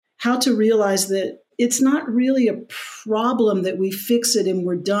how to realize that it's not really a problem that we fix it and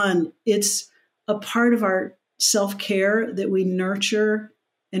we're done. It's a part of our self-care that we nurture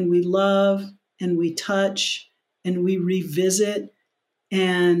and we love and we touch and we revisit.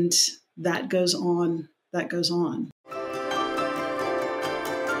 And that goes on. That goes on.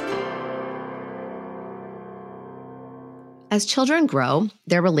 As children grow,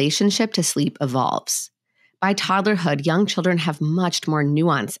 their relationship to sleep evolves. By toddlerhood, young children have much more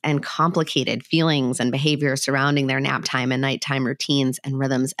nuanced and complicated feelings and behaviors surrounding their nap time and nighttime routines and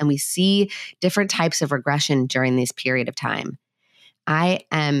rhythms, and we see different types of regression during this period of time. I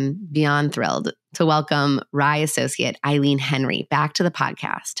am beyond thrilled to welcome Rye associate Eileen Henry back to the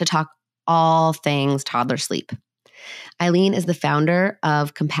podcast to talk all things toddler sleep. Eileen is the founder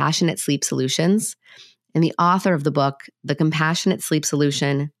of Compassionate Sleep Solutions and the author of the book, The Compassionate Sleep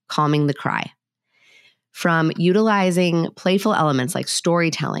Solution, Calming the Cry. From utilizing playful elements like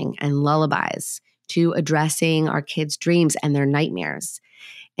storytelling and lullabies to addressing our kids' dreams and their nightmares,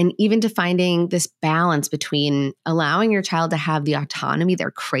 and even to finding this balance between allowing your child to have the autonomy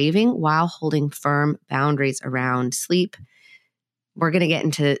they're craving while holding firm boundaries around sleep. We're going to get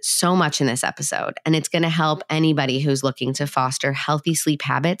into so much in this episode, and it's going to help anybody who's looking to foster healthy sleep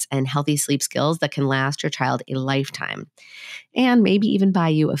habits and healthy sleep skills that can last your child a lifetime, and maybe even buy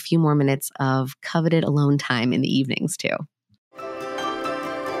you a few more minutes of coveted alone time in the evenings too.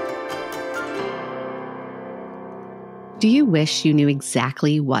 Do you wish you knew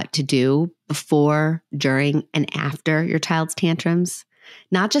exactly what to do before, during, and after your child's tantrums?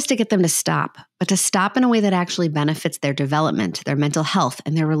 Not just to get them to stop, but to stop in a way that actually benefits their development, their mental health,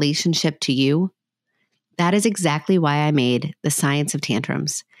 and their relationship to you? That is exactly why I made The Science of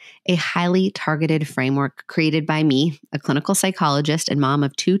Tantrums, a highly targeted framework created by me, a clinical psychologist and mom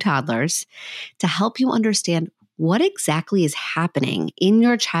of 2 toddlers, to help you understand what exactly is happening in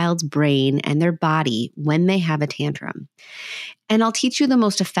your child's brain and their body when they have a tantrum. And I'll teach you the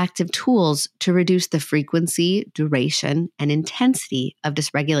most effective tools to reduce the frequency, duration, and intensity of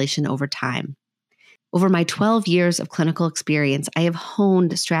dysregulation over time. Over my 12 years of clinical experience, I have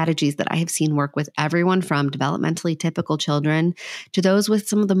honed strategies that I have seen work with everyone from developmentally typical children to those with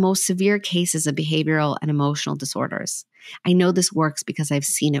some of the most severe cases of behavioral and emotional disorders. I know this works because I've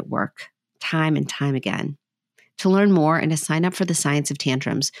seen it work time and time again. To learn more and to sign up for The Science of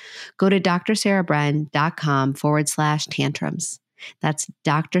Tantrums, go to drsarahbren.com/tantrums. That's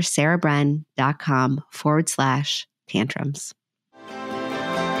drsarahbren.com/tantrums.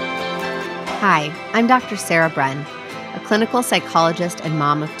 Hi, I'm Dr. Sarah Bren, a clinical psychologist and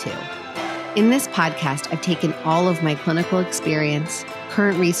mom of 2. In this podcast, I've taken all of my clinical experience,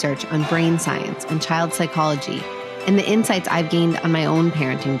 current research on brain science and child psychology, and the insights I've gained on my own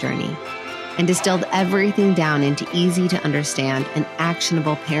parenting journey, and distilled everything down into easy to understand and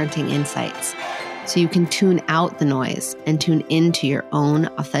actionable parenting insights so you can tune out the noise and tune into your own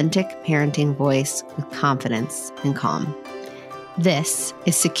authentic parenting voice with confidence and calm. This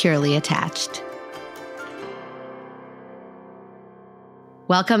is Securely Attached.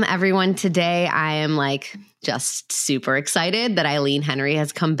 Welcome, everyone. Today, I am just super excited that Eileen Henry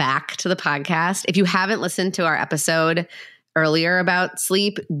has come back to the podcast. If you haven't listened to our episode earlier about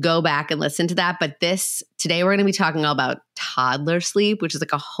sleep, go back and listen to that. But today we're going to be talking all about toddler sleep, which is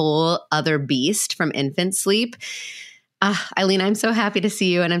a whole other beast from infant sleep. Eileen, I'm so happy to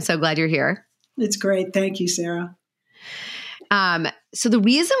see you and I'm so glad you're here. It's great. Thank you, Sarah. So the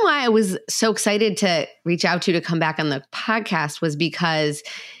reason why I was so excited to reach out to you to come back on the podcast was because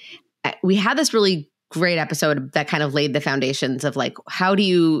we had this really great episode that kind of laid the foundations of how do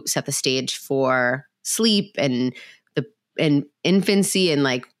you set the stage for sleep and infancy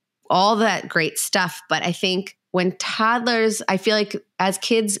and all that great stuff. But I think when toddlers, I feel like as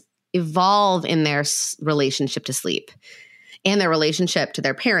kids evolve in their relationship to sleep and their relationship to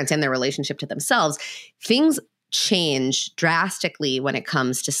their parents and their relationship to themselves, things change drastically when it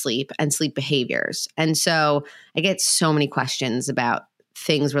comes to sleep and sleep behaviors. And so I get so many questions about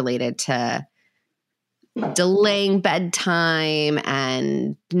things related to delaying bedtime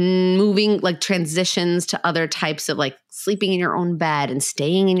and moving transitions to other types of sleeping in your own bed and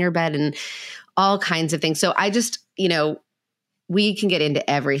staying in your bed and all kinds of things. So I just, we can get into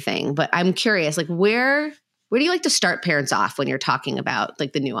everything, but I'm curious, where do you like to start parents off when you're talking about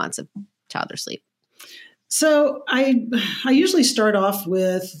the nuance of toddler sleep? So I usually start off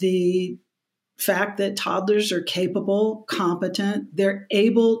with the fact that toddlers are capable, competent, they're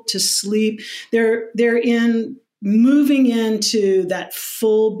able to sleep. They're moving into that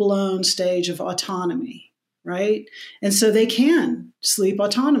full-blown stage of autonomy, right? And so they can sleep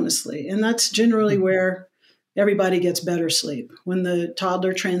autonomously. And that's generally where everybody gets better sleep. When the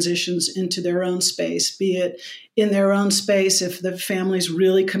toddler transitions into their own space, be it in their own space, if the family's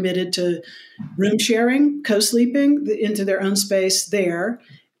really committed to room sharing, co-sleeping, into their own space there,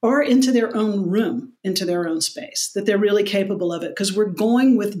 or into their own room, into their own space, that they're really capable of it, because we're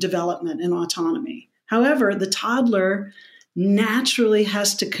going with development and autonomy. However, the toddler naturally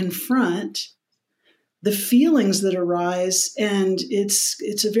has to confront the feelings that arise, and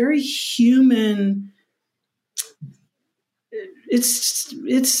it's a very human.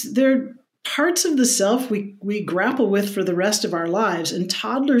 They're parts of the self we grapple with for the rest of our lives, and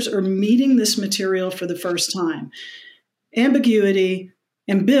toddlers are meeting this material for the first time. Ambiguity,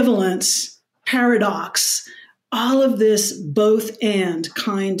 ambivalence, paradox, all of this both and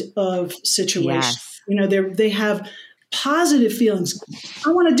kind of situation. Yes. They have positive feelings.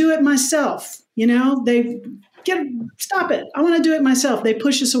 I want to do it myself. Stop it. I want to do it myself. They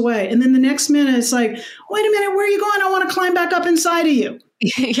push us away. And then the next minute it's like, wait a minute, where are you going? I want to climb back up inside of you.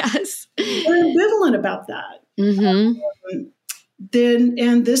 Yes. They're ambivalent about that. Mm-hmm.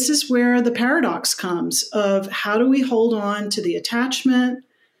 And this is where the paradox comes of how do we hold on to the attachment,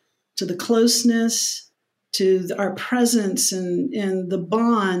 to the closeness, to our presence and the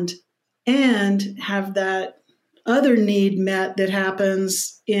bond, and have that other need met that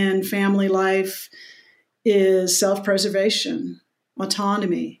happens in family life is self-preservation,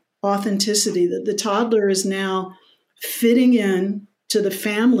 autonomy, authenticity, that the toddler is now fitting in to the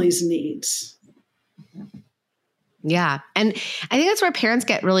family's needs. Yeah. And I think that's where parents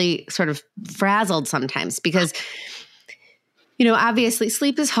get really sort of frazzled sometimes because, obviously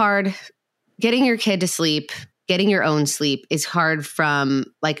sleep is hard. Getting your kid to sleep, getting your own sleep is hard from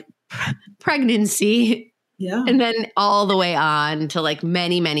like pregnancy. Yeah. And then all the way on to like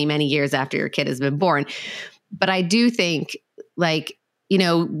many, many, many years after your kid has been born. But I do think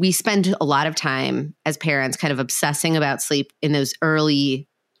we spend a lot of time as parents kind of obsessing about sleep in those early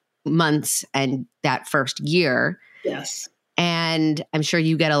months and that first year. Yes. And I'm sure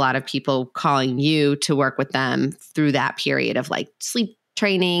you get a lot of people calling you to work with them through that period of like sleep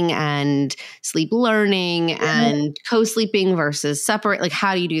training and sleep learning and co-sleeping versus separate. Like,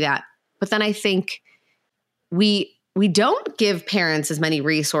 how do you do that? But then I think we don't give parents as many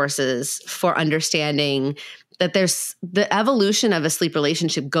resources for understanding that there's the evolution of a sleep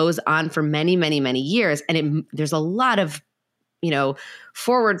relationship goes on for many, many, many years. And there's a lot of,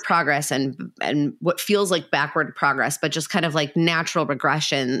 forward progress and what feels like backward progress, but just kind of like natural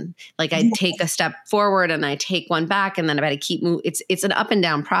regression. Like I take a step forward and I take one back and then I got to keep moving. It's an up and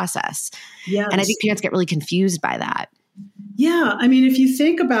down process. Yes. And I think parents get really confused by that. Yeah. I mean, if you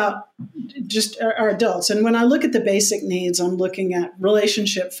think about just our adults, and when I look at the basic needs, I'm looking at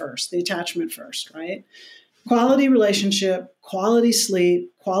relationship first, the attachment first, right? Quality relationship, quality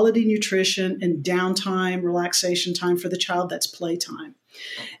sleep, quality nutrition, and downtime, relaxation time for the child, that's playtime.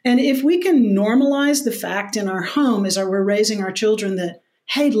 And if we can normalize the fact in our home as we're raising our children that,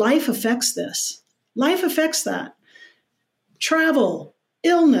 hey, life affects this. Life affects that. Travel,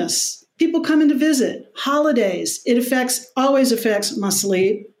 illness, people coming to visit, holidays, it always affects my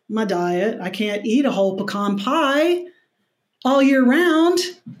sleep, my diet. I can't eat a whole pecan pie all year round,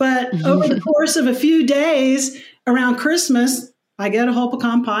 but over the course of a few days around Christmas, I get a whole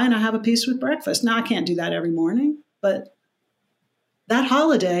pecan pie and I have a piece with breakfast. Now, I can't do that every morning, but that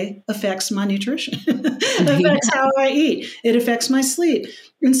holiday affects my nutrition, affects how I eat. It affects my sleep.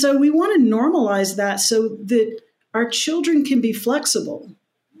 And so we want to normalize that so that our children can be flexible.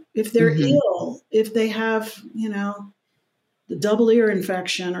 If they're ill, if they have, the double ear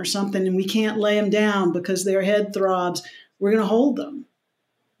infection or something, and we can't lay them down because their head throbs, we're going to hold them.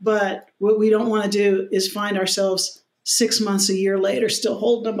 But what we don't want to do is find ourselves 6 months, a year later, still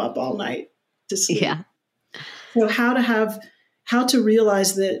holding them up all night to sleep. Yeah. So how to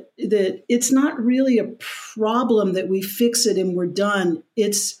realize that it's not really a problem that we fix it and we're done.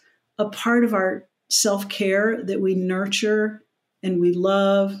 It's a part of our self-care that we nurture and we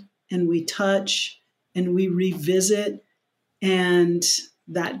love and we touch and we revisit, and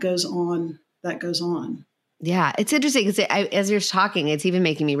that goes on. Yeah, it's interesting because as you're talking, it's even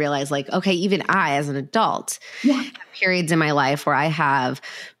making me realize like, okay, even I as an adult have periods in my life where I have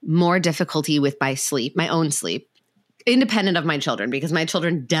more difficulty with my sleep, my own sleep, independent of my children, because my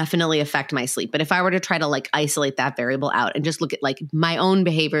children definitely affect my sleep. But if I were to try to like isolate that variable out and just look at like my own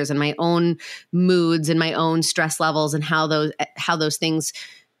behaviors and my own moods and my own stress levels and how those things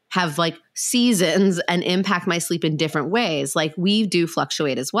have like seasons and impact my sleep in different ways, like we do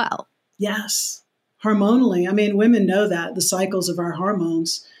fluctuate as well. Yes. Hormonally. I mean, women know that, the cycles of our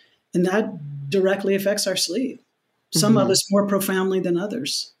hormones, and that directly affects our sleep. Some of us more profoundly than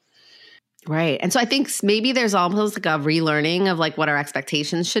others. Right. And so I think maybe there's almost like a relearning of like what our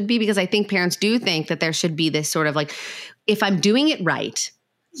expectations should be, because I think parents do think that there should be this sort of like, if I'm doing it right,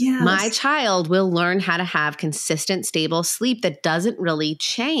 my child will learn how to have consistent, stable sleep that doesn't really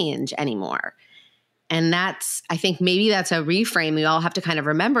change anymore. And that's, I think maybe that's a reframe we all have to kind of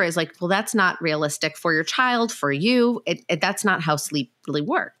remember, is like, well, that's not realistic for your child, for you. That's not how sleep really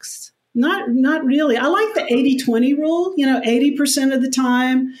works. Not really. I like the 80-20 rule. 80% of the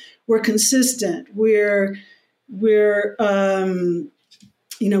time we're consistent. We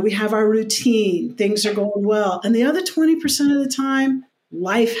have our routine. Things are going well. And the other 20% of the time,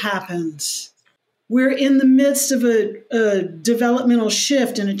 life happens. We're in the midst of a developmental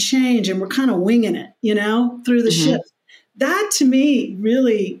shift and a change, and we're kind of winging it, through the shift. That, to me,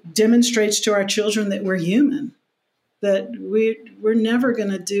 really demonstrates to our children that we're human, that we're never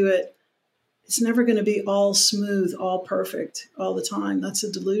going to do it. It's never going to be all smooth, all perfect all the time. That's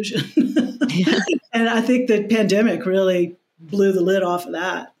a delusion. And I think the pandemic really blew the lid off of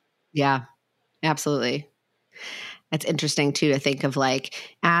that. Yeah, absolutely. It's interesting too to think of like,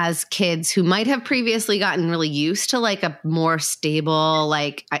 as kids who might have previously gotten really used to like a more stable,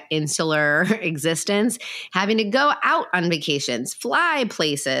 like insular existence, having to go out on vacations, fly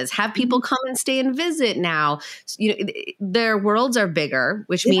places, have people come and stay and visit now. Their worlds are bigger,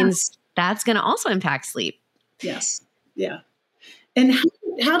 which means that's going to also impact sleep. Yes. Yeah. And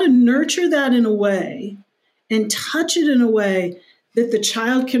how to nurture that in a way and touch it in a way that the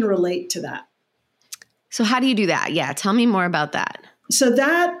child can relate to that. So how do you do that? Yeah. Tell me more about that. So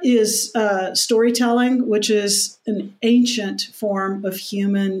that is storytelling, which is an ancient form of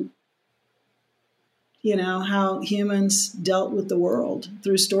human, how humans dealt with the world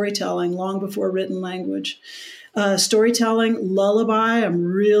through storytelling long before written language. Storytelling, lullaby. I'm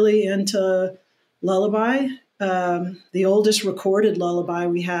really into lullaby. The oldest recorded lullaby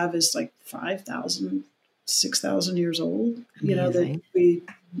we have is like 5,000, 6,000 years old. Amazing.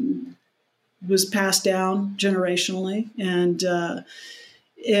 That was passed down generationally, and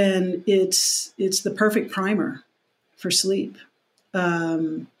it's the perfect primer for sleep.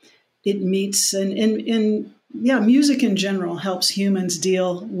 It meets and music in general helps humans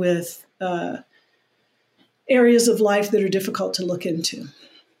deal with areas of life that are difficult to look into.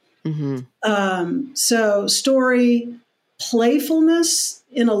 So story, playfulness,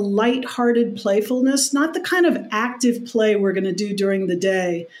 in a lighthearted playfulness, not the kind of active play we're going to do during the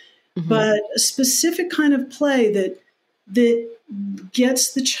day, but a specific kind of play that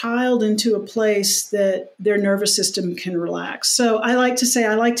gets the child into a place that their nervous system can relax. So I like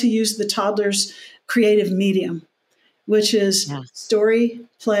to use the toddler's creative medium, which is story,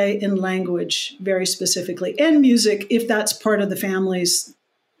 play, and language very specifically, and music, if that's part of the family's,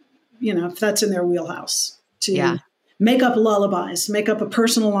 if that's in their wheelhouse, to make up lullabies, make up a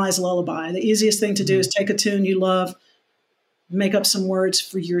personalized lullaby. The easiest thing to do is take a tune you love, make up some words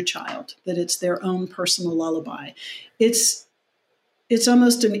for your child, that it's their own personal lullaby. It's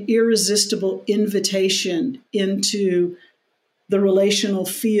almost an irresistible invitation into the relational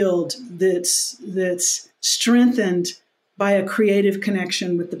field that's strengthened by a creative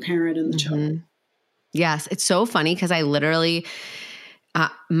connection with the parent and the child. Yes. It's so funny because I literally,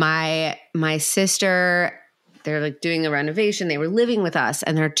 my sister, they're like doing a renovation. They were living with us,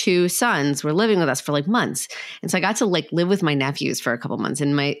 and their two sons were living with us for like months. And so I got to like live with my nephews for a couple months,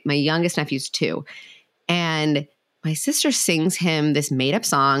 and my youngest nephew's 2. And my sister sings him this made up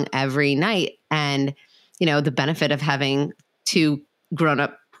song every night. And, the benefit of having 2 grown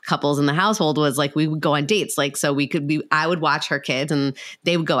up couples in the household was like, we would go on dates. Like, so I would watch her kids and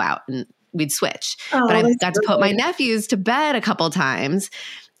they would go out and we'd switch. But I got to put my nephews to bed a couple times,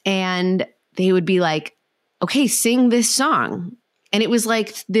 and they would be like, okay, sing this song. And it was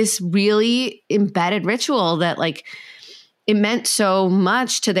like this really embedded ritual that like, it meant so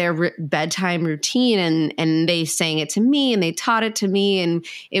much to their bedtime routine, and they sang it to me and they taught it to me. And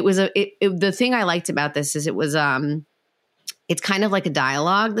it was the thing I liked about this is it was, it's kind of like a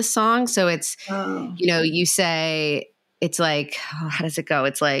dialogue, the song. So it's, you say, it's like, how does it go?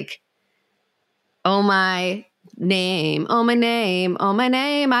 It's like, oh my name, oh my name, oh my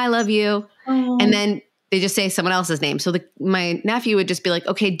name, I love you. Oh. And then they just say someone else's name. So my nephew would just be like,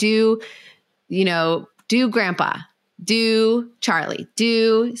 okay, do grandpa, do Charlie,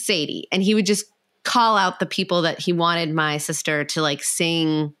 do Sadie. And he would just call out the people that he wanted my sister to like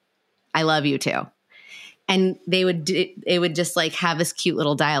sing I love you to. And they would just like have this cute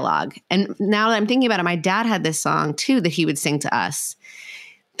little dialogue. And now that I'm thinking about it, my dad had this song too that he would sing to us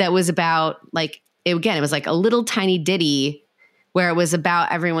that was about like, it was like a little tiny ditty where it was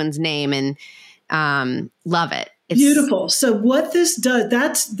about everyone's name and love it. Beautiful. So what this does,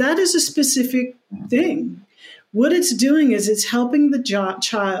 that is a specific thing. What it's doing is it's helping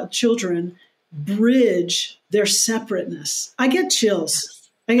the children bridge their separateness. I get chills.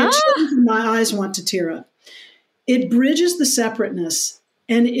 I get chills and my eyes want to tear up. It bridges the separateness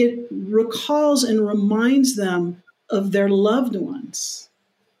and it recalls and reminds them of their loved ones,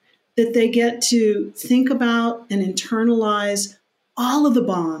 that they get to think about and internalize all of the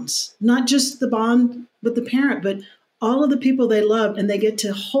bonds, not just the bond with the parent, but all of the people they loved. And they get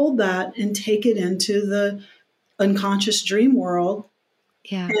to hold that and take it into the unconscious dream world.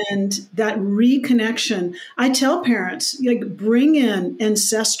 Yeah. And that reconnection. I tell parents, like, bring in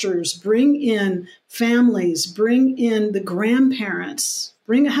ancestors, bring in families, bring in the grandparents,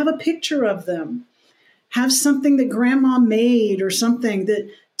 have a picture of them, have something that grandma made or something that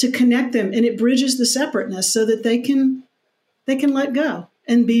to connect them. And it bridges the separateness so that they can let go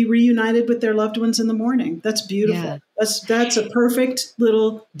and be reunited with their loved ones in the morning. That's beautiful. Yeah. That's a perfect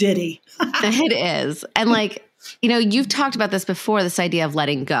little ditty. It is. And like, you've talked about this before, this idea of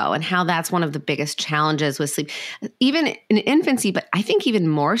letting go and how that's one of the biggest challenges with sleep, even in infancy, but I think even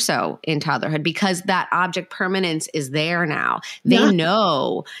more so in toddlerhood, because that object permanence is there now. They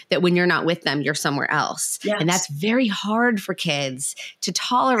know that when you're not with them, you're somewhere else. Yes. And that's very hard for kids to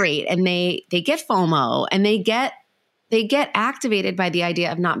tolerate. And they get FOMO and they get activated by the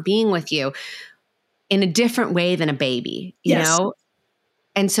idea of not being with you in a different way than a baby, you know?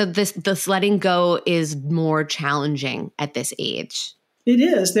 And so this letting go is more challenging at this age. It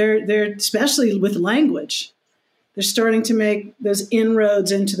is. They're especially with language. They're starting to make those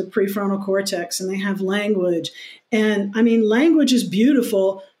inroads into the prefrontal cortex, and they have language. And I mean, language is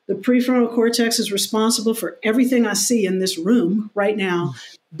beautiful. The prefrontal cortex is responsible for everything I see in this room right now,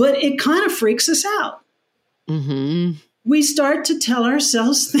 but it kind of freaks us out. Mm-hmm. We start to tell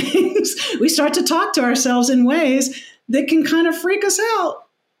ourselves things. We start to talk to ourselves in ways that can kind of freak us out.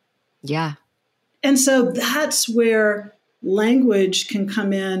 Yeah. And so that's where language can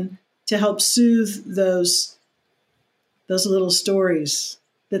come in to help soothe those little stories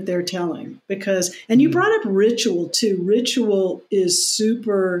that they're telling. And you brought up ritual too. Ritual is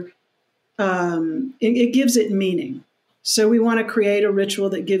super, it gives it meaning. So we want to create a ritual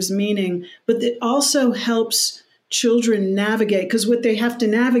that gives meaning, but it also helps children navigate, because what they have to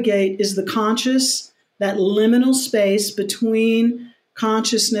navigate is the conscious, that liminal space between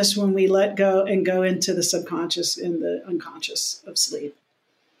consciousness when we let go and go into the subconscious and the unconscious of sleep,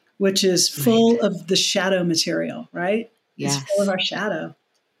 which is full of the shadow material, right? Yes. It's full of our shadow.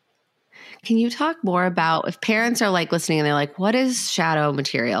 Can you talk more about, if parents are like listening and they're like, what is shadow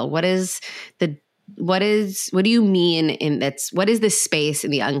material? What do you mean what is this space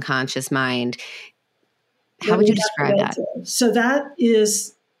in the unconscious mind? How would you describe that? So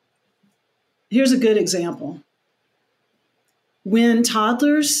here's a good example. When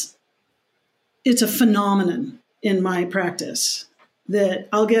toddlers, it's a phenomenon in my practice that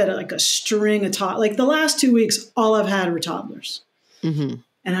I'll get like a string of toddlers. Like the last 2 weeks, all I've had are toddlers. Mm-hmm.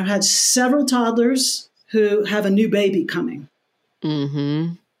 And I've had several toddlers who have a new baby coming.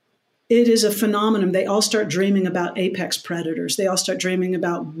 Mm-hmm. It is a phenomenon. They all start dreaming about apex predators. They all start dreaming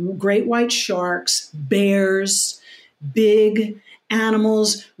about great white sharks, bears, big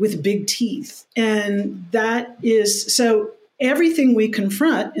animals with big teeth. And that is, so everything we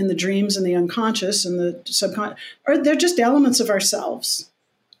confront in the dreams and the unconscious and the subconscious, they're just elements of ourselves.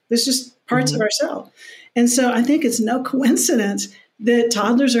 There's just parts of ourselves. And so I think it's no coincidence that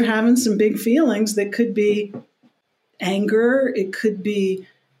toddlers are having some big feelings that could be anger, it could be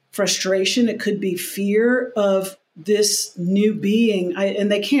frustration, it could be fear of this new being.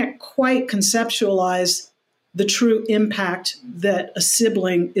 And they can't quite conceptualize the true impact that a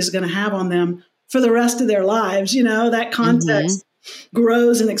sibling is going to have on them for the rest of their lives. That context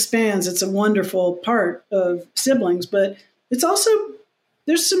grows and expands. It's a wonderful part of siblings, but it's also,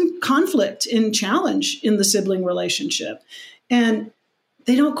 there's some conflict and challenge in the sibling relationship. And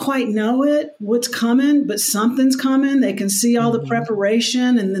they don't quite know what's coming, but something's coming. They can see all the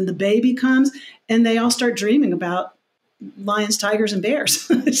preparation, and then the baby comes, and they all start dreaming about lions, tigers, and bears.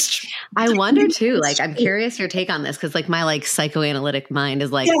 I wonder too, like, I'm curious your take on this, because like my like psychoanalytic mind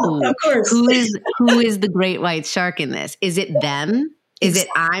is like, of course. who is the great white shark in this? Is it them? Is it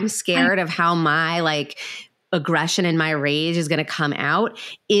I'm scared of how my like aggression and my rage is going to come out?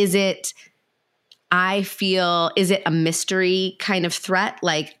 Is it a mystery kind of threat?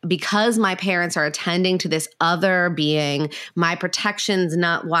 Like, because my parents are attending to this other being, my protection's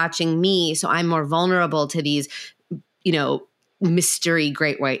not watching me, so I'm more vulnerable to these, mystery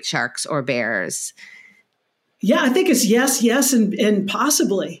great white sharks or bears. Yeah, I think it's yes, and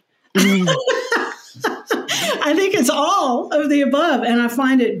possibly. I think it's all of the above. And I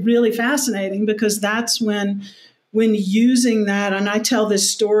find it really fascinating because that's when using that, and I tell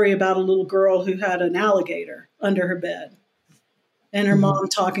this story about a little girl who had an alligator under her bed and her mom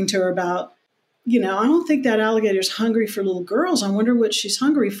talking to her about, I don't think that alligator's hungry for little girls. I wonder what she's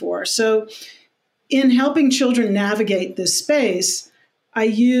hungry for. So in helping children navigate this space, I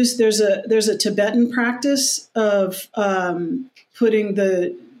use, there's a Tibetan practice of putting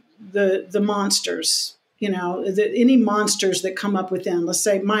the monsters, any monsters that come up within, let's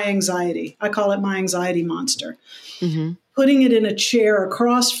say my anxiety, I call it my anxiety monster, putting it in a chair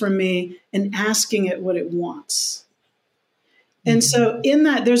across from me and asking it what it wants. And so in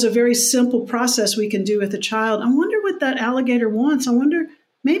that, there's a very simple process we can do with a child. I wonder what that alligator wants. I wonder,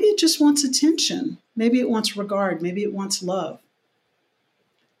 maybe it just wants attention. Maybe it wants regard. Maybe it wants love.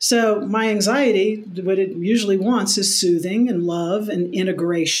 So my anxiety, what it usually wants is soothing and love and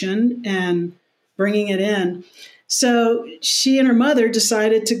integration and bringing it in. So she and her mother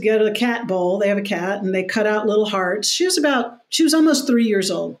decided to get a cat bowl. They have a cat, and they cut out little hearts. She was almost 3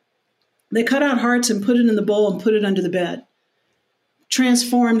 years old. They cut out hearts and put it in the bowl and put it under the bed.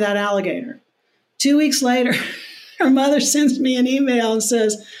 Transformed that alligator. 2 weeks later, her mother sends me an email and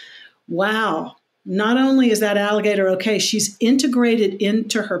says, wow, not only is that alligator okay, she's integrated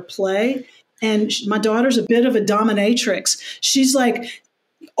into her play. And my daughter's a bit of a dominatrix. She's like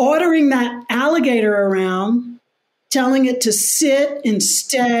ordering that alligator around, telling it to sit and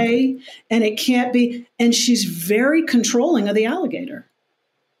stay, and it can't be. And she's very controlling of the alligator.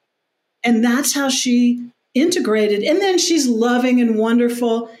 And that's how she integrated. And then she's loving and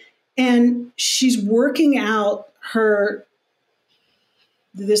wonderful. And she's working out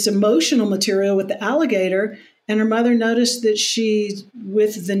this emotional material with the alligator. And her mother noticed that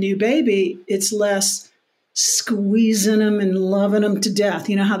with the new baby, it's less squeezing them and loving them to death.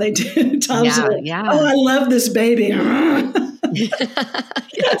 You know how they do? Yeah. Oh, I love this baby.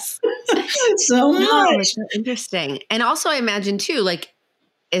 Yes. So much. It's so interesting. And also I imagine too, like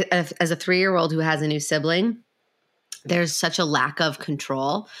as a 3-year-old who has a new sibling, there's such a lack of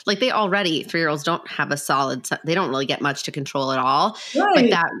control. Like 3-year-olds don't have they don't really get much to control at all. Right.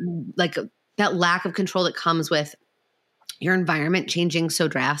 But that lack of control that comes with your environment changing so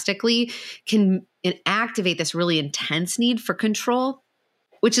drastically can activate this really intense need for control,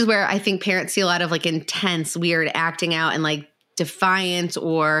 which is where I think parents see a lot of like intense, weird acting out and like defiance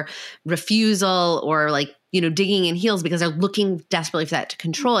or refusal or like, digging in heels because they're looking desperately for that to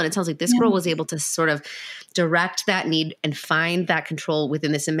control. And it sounds like this girl was able to sort of direct that need and find that control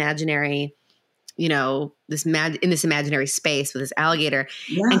within this imaginary, in this imaginary space with this alligator,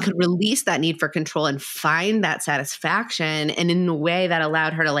 and could release that need for control and find that satisfaction. And in a way that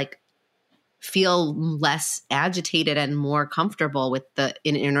allowed her to like feel less agitated and more comfortable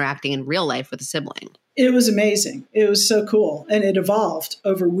in interacting in real life with a sibling. It was amazing. It was so cool. And it evolved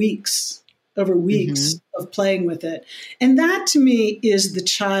over weeks of playing with it. And that to me is the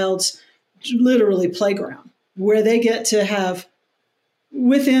child's literally playground where they get to have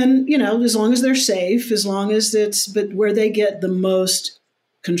within, as long as they're safe, but where they get the most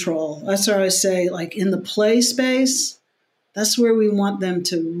control. That's why I say, like in the play space, that's where we want them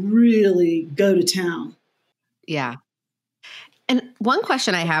to really go to town. Yeah. And one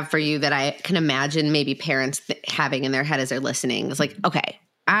question I have for you that I can imagine maybe parents having in their head as they're listening is like, okay,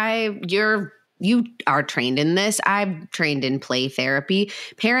 you are trained in this. I'm trained in play therapy.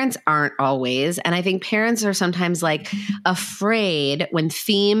 Parents aren't always. And I think parents are sometimes like afraid when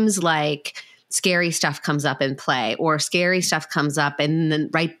themes like scary stuff comes up in play or scary stuff comes up and then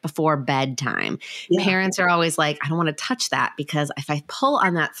right before bedtime. Yeah. Parents are always like, I don't want to touch that because if I pull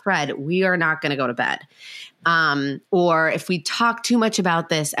on that thread, we are not going to go to bed. Or if we talk too much about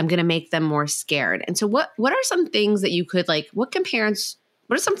this, I'm going to make them more scared. And so what are some things that you could like, what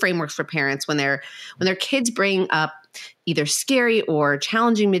are some frameworks for parents when their kids bring up either scary or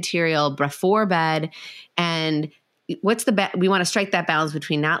challenging material before bed? And what's we want to strike that balance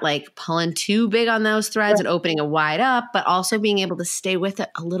between not like pulling too big on those threads and opening it wide up, but also being able to stay with it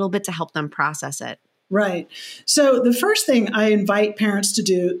a little bit to help them process it. Right. So the first thing I invite parents to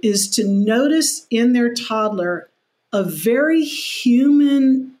do is to notice in their toddler a very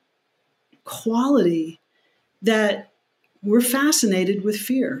human quality that we're fascinated with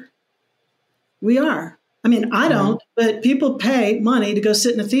fear. We are. I mean, I don't, but people pay money to go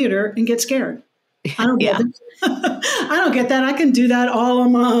sit in a theater and get scared. I don't get that. I don't get that. I can do that all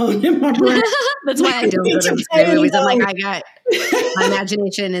on my own in my brain. That's why I don't go to scary movies. I'm like, my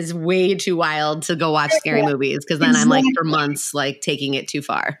imagination is way too wild to go watch scary movies because then I'm like for months like taking it too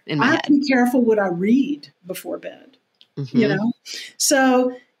far in my head. I have to be careful what I read before bed.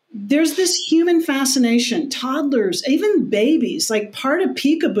 So there's this human fascination. Toddlers, even babies, like part of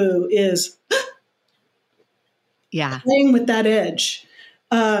peekaboo is playing with that edge.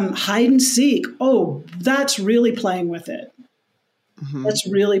 Hide and seek. Oh, that's really playing with it. Mm-hmm. That's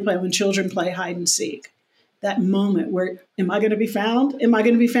really playing when children play hide and seek. That moment where, am I going to be found? Am I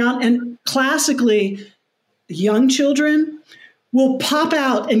going to be found? And classically, young children will pop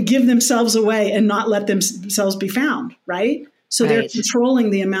out and give themselves away and not let themselves be found, right? So they're controlling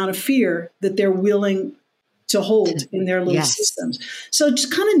the amount of fear that they're willing to hold in their little systems. So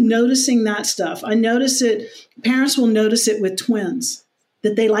just kind of noticing that stuff. I notice it, parents will notice it with twins,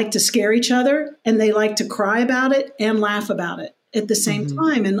 that they like to scare each other and they like to cry about it and laugh about it at the same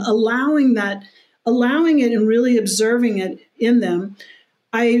time, and allowing it and really observing it in them.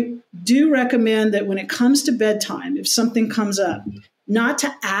 I do recommend that when it comes to bedtime, if something comes up, not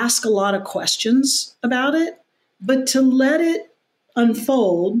to ask a lot of questions about it, but to let it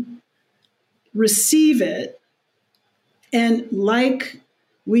unfold, receive it, and like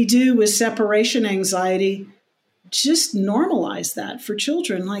we do with separation anxiety, just normalize that for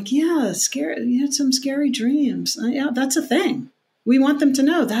children. Like, yeah, scary, you had some scary dreams. Yeah, that's a thing. We want them to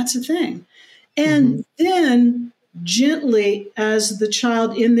know that's a thing. And then gently, as the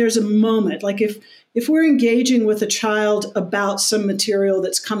child, there's a moment, like if we're engaging with a child about some material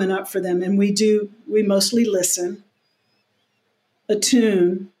that's coming up for them, and we mostly listen,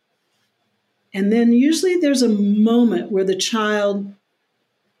 attune, and then usually there's a moment where the child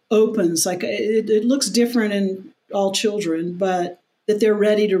opens, like it looks different in all children, but that they're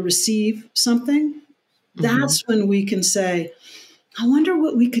ready to receive something. That's when we can say, I wonder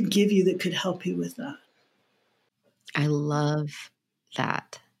what we could give you that could help you with that. I love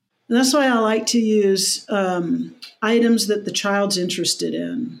that. And that's why I like to use items that the child's interested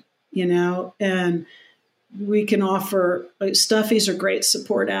in, and we can offer, stuffies are great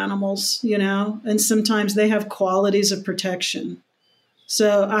support animals, and sometimes they have qualities of protection.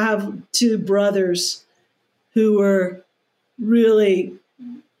 So I have two brothers who were really,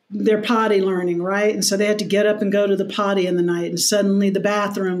 they're potty learning, right? And so they had to get up and go to the potty in the night, and suddenly the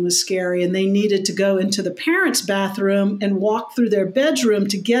bathroom was scary and they needed to go into the parents' bathroom and walk through their bedroom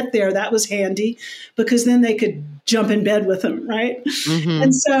to get there. That was handy because then they could jump in bed with them, right?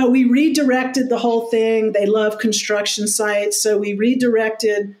 And so we redirected the whole thing. They love construction sites. So we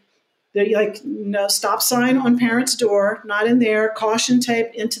redirected the stop sign on parents' door, not in there, caution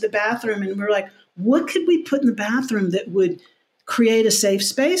tape into the bathroom. And we're like, what could we put in the bathroom that would create a safe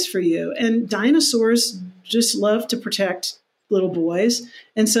space for you? And dinosaurs just love to protect little boys.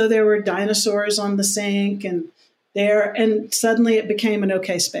 And so there were dinosaurs on the sink and suddenly it became an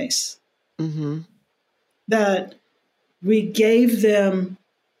okay space. That we gave them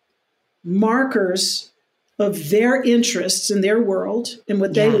markers of their interests in their world and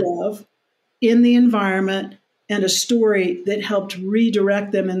what they love in the environment, and a story that helped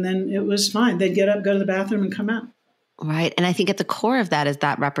redirect them. And then it was fine. They'd get up, go to the bathroom, and come out. Right. And I think at the core of that is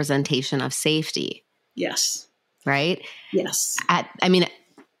that representation of safety. Yes. Right? Yes.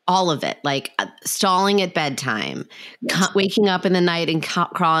 All of it, like stalling at bedtime, waking up in the night and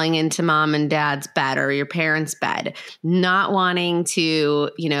crawling into mom and dad's bed or your parents' bed, not wanting to,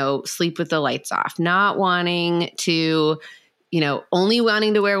 sleep with the lights off, not wanting to, only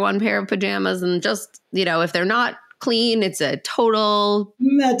wanting to wear one pair of pajamas and just, if they're not clean, it's a total.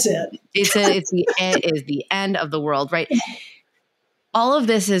 That's it. It is the end of the world, right? All of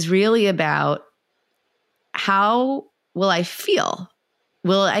this is really about how will I feel?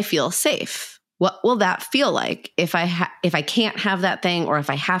 Will I feel safe? What will that feel like if I can't have that thing, or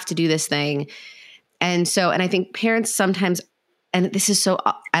if I have to do this thing? And I think parents sometimes, and this is so,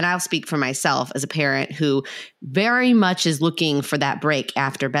 and I'll speak for myself as a parent who very much is looking for that break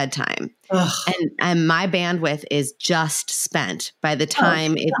after bedtime. And my bandwidth is just spent by the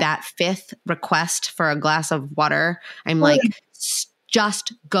time that fifth request for a glass of water, I'm like,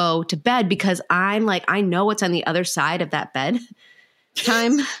 just go to bed, because I'm like, I know what's on the other side of that bed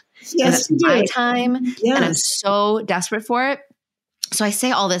time. Yes, and my time. Yes. And I'm so desperate for it. So I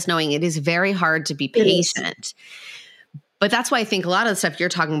say all this knowing it is very hard to be patient. But that's why I think a lot of the stuff you're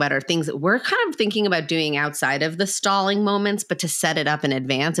talking about are things that we're kind of thinking about doing outside of the stalling moments, but to set it up in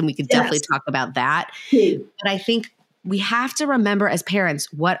advance. And we could definitely talk about that. But I think we have to remember as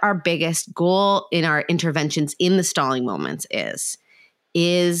parents what our biggest goal in our interventions in the stalling moments is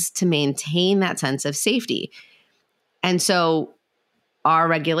to maintain that sense of safety. And so our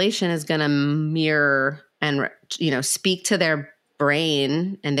regulation is going to mirror and, speak to their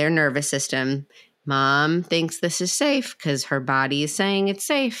brain and their nervous system. Mom thinks this is safe because her body is saying it's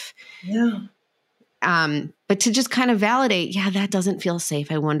safe. Yeah. But to just kind of validate, yeah, that doesn't feel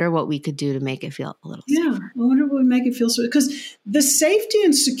safe. I wonder what we could do to make it feel a little Yeah, safer. I wonder what would make it feel so. Because the safety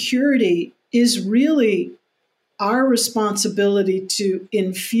and security is really our responsibility to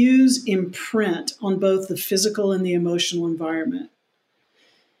imprint on both the physical and the emotional environment.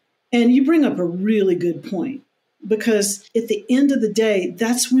 And you bring up a really good point, because at the end of the day,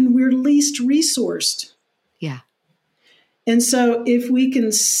 that's when we're least resourced. Yeah. And so if we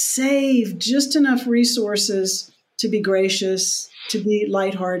can save just enough resources to be gracious, to be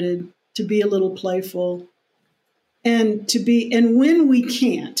lighthearted, to be a little playful, and when we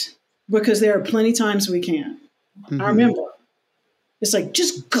can't, because there are plenty times we can't. I remember it's like,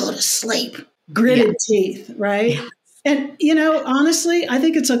 just go to sleep, gritted teeth, right? Yeah. And, honestly, I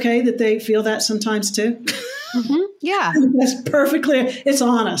think it's okay that they feel that sometimes too. Yeah. That's it's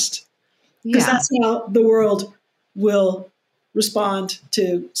honest. Because that's how the world will respond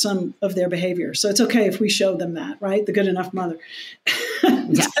to some of their behavior. So it's okay if we show them that, right? The good enough mother.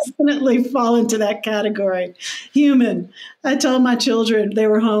 Yes. Definitely fall into that category. Human. I told my children, they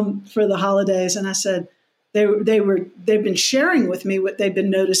were home for the holidays, and I said, they've been sharing with me what they've been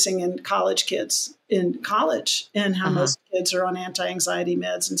noticing in college and how most kids are on anti-anxiety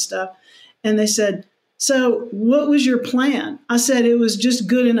meds and stuff. And they said, so what was your plan? I said, it was just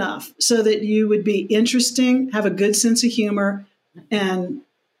good enough so that you would be interesting, have a good sense of humor, and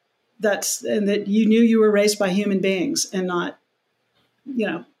that you knew you were raised by human beings and not,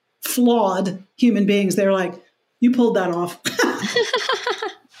 flawed human beings. They're like, you pulled that off.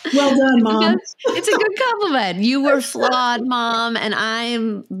 Well done, Mom. It's a good compliment. You were flawed, Mom, and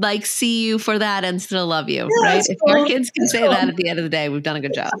I'm like, see you for that and still love you, right? If our kids can say that at the end of the day, we've done a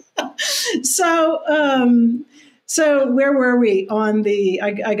good job. So where were we on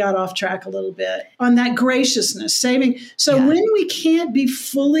I got off track a little bit on that graciousness, saving. So when we can't be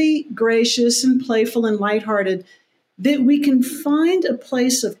fully gracious and playful and lighthearted, that we can find a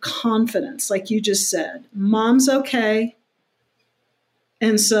place of confidence, like you just said. Mom's okay.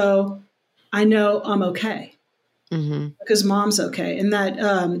 And so I know I'm okay because Mom's okay. And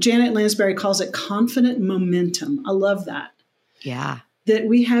that Janet Lansbury calls it confident momentum. I love that. Yeah. That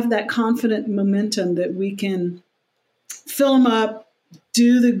we have that confident momentum that we can fill them up,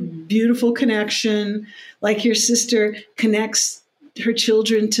 do the beautiful connection, like your sister connects her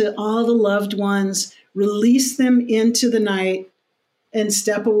children to all the loved ones, release them into the night, and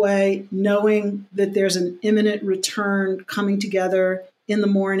step away knowing that there's an imminent return coming together in the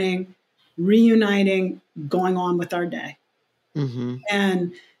morning, reuniting, going on with our day.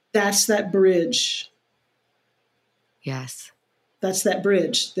 And that's that bridge. Yes. That's that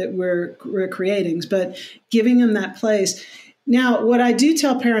bridge that we're creating, but giving them that place. Now, what I do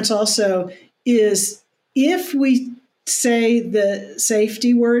tell parents also is if we say the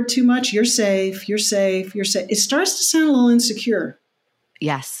safety word too much, you're safe, you're safe, you're safe, it starts to sound a little insecure.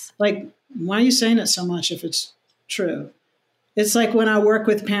 Yes. Like, why are you saying it so much if it's true? It's like when I work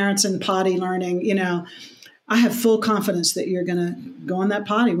with parents in potty learning, I have full confidence that you're going to go on that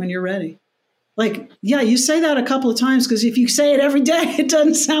potty when you're ready. Like, yeah, you say that a couple of times because if you say it every day, it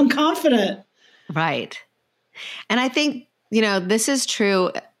doesn't sound confident. Right. And I think, this is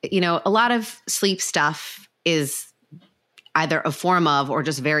true. A lot of sleep stuff is either a form of or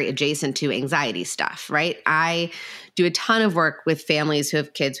just very adjacent to anxiety stuff, right? I do a ton of work with families who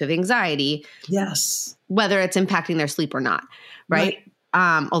have kids with anxiety. Yes. Whether it's impacting their sleep or not, right?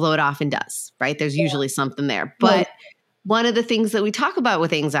 Although it often does, right? There's usually something there. But one of the things that we talk about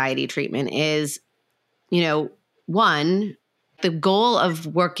with anxiety treatment is, one, the goal of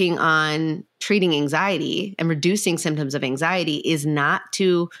working on treating anxiety and reducing symptoms of anxiety is not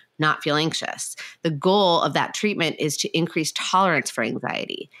to not feel anxious. The goal of that treatment is to increase tolerance for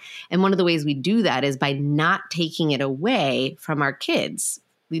anxiety. And one of the ways we do that is by not taking it away from our kids,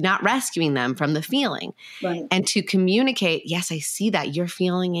 not rescuing them from the feeling. Right. And to communicate, yes, I see that you're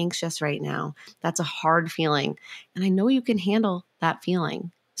feeling anxious right now. That's a hard feeling. And I know you can handle that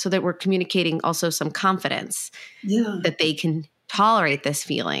feeling, so that we're communicating also some confidence that they can tolerate this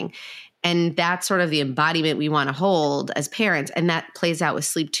feeling. And that's sort of the embodiment we want to hold as parents. And that plays out with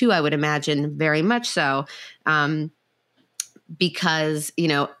sleep too, I would imagine, very much so. Because,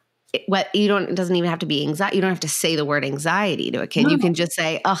 it doesn't even have to be anxiety. You don't have to say the word anxiety to a kid. No. You can just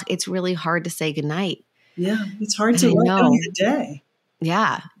say, oh, it's really hard to say goodnight. Yeah. It's hard to let go of the day.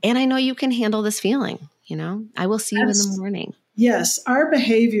 Yeah. And I know you can handle this feeling, I will see you in the morning. Yes. Our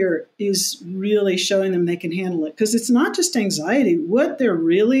behavior is really showing them they can handle it, because it's not just anxiety. What they're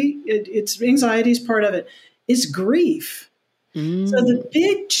it's anxiety is part of it. It's grief. So the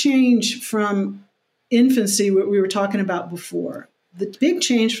big change from infancy, what we were talking about before, the big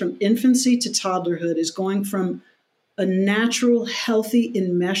change from infancy to toddlerhood is going from a natural, healthy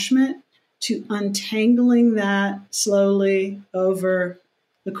enmeshment to untangling that slowly over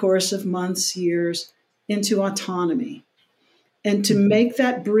the course of months, years, into autonomy. And to make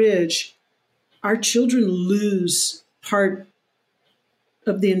that bridge, our children lose part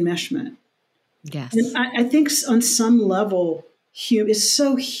of the enmeshment. Yes. And I think on some level, it's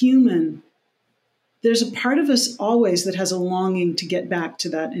so human. There's a part of us always that has a longing to get back to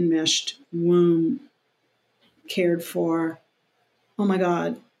that enmeshed womb, cared for. Oh my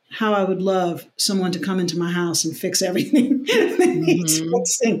God, how I would love someone to come into my house and fix everything that needs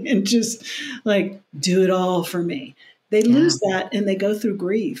fixing and just like do it all for me. They lose that and they go through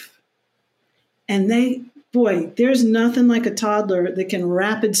grief. And there's nothing like a toddler that can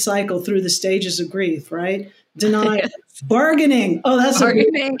rapid cycle through the stages of grief, right? Denial, bargaining. Oh, that's my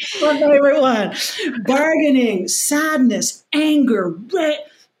favorite one. Bargaining, sadness, anger.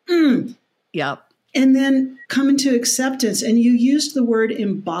 Yep. And then coming to acceptance. And you used the word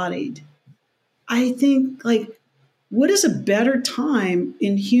embodied. I think, like, what is a better time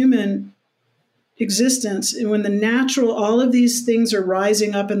in human existence when the natural, all of these things are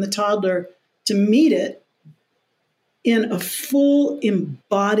rising up in the toddler to meet it in a full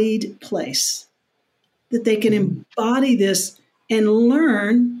embodied place, that they can embody this and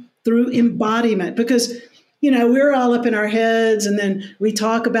learn through embodiment. Because, we're all up in our heads and then we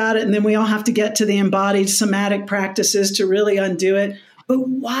talk about it and then we all have to get to the embodied somatic practices to really undo it. But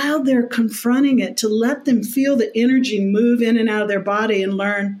while they're confronting it, to let them feel the energy move in and out of their body and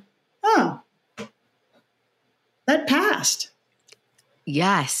learn, oh, that passed.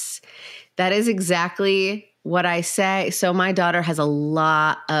 Yes, that is exactly what I say. So my daughter has a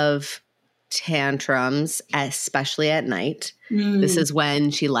lot of tantrums, especially at night. This is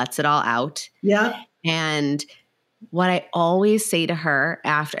when she lets it all out. Yeah. And what I always say to her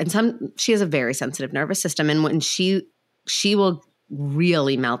after, and she has a very sensitive nervous system, and when she will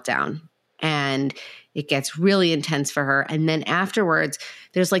really melt down and it gets really intense for her. And then afterwards,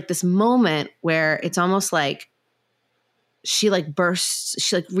 there's like this moment where it's almost like she like bursts,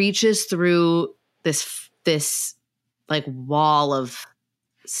 she like reaches through this like wall of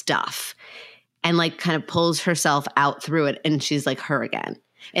stuff and like kind of pulls herself out through it. And she's like her again.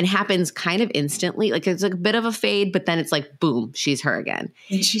 It happens kind of instantly. Like it's like a bit of a fade, but then it's like, boom, she's her again.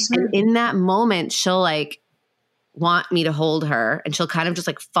 And in that moment, she'll like want me to hold her and she'll kind of just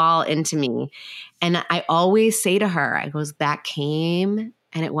like fall into me. And I always say to her, I goes, that came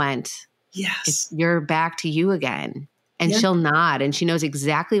and it went. Yes. You're back to you again. And she'll nod and she knows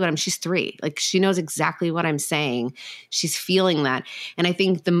exactly she's 3. Like she knows exactly what I'm saying. She's feeling that. And I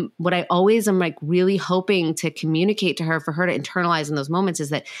think what I always am like really hoping to communicate to her for her to internalize in those moments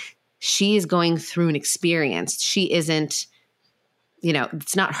is that she is going through an experience. She isn't,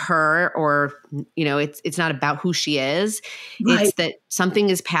 it's not her or, it's not about who she is. Right. It's that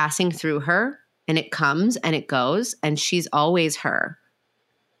something is passing through her and it comes and it goes and she's always her.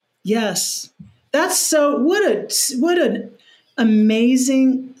 Yes. That's so, what an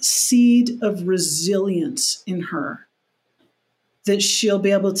amazing seed of resilience in her that she'll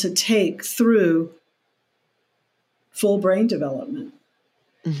be able to take through full brain development.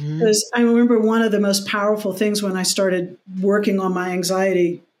 Because I remember one of the most powerful things when I started working on my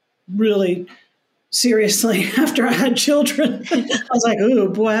anxiety really seriously after I had children, I was like, oh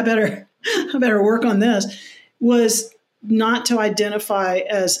boy, I better work on this, was not to identify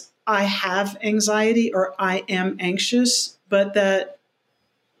as I have anxiety or I am anxious, but that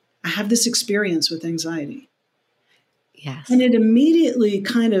I have this experience with anxiety. Yes. And it immediately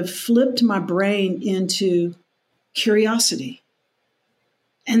kind of flipped my brain into curiosity.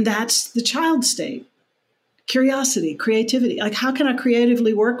 And that's the child state. Curiosity, creativity. Like, how can I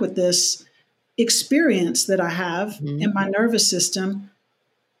creatively work with this experience that I have in my nervous system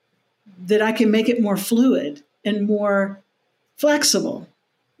that I can make it more fluid and more flexible?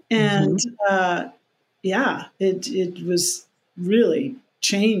 And it was really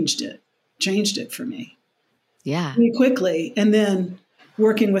changed it for me. Yeah. Pretty quickly. And then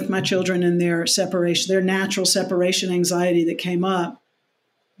working with my children and their separation, their natural separation anxiety that came up,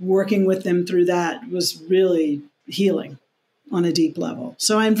 working with them through that was really healing on a deep level.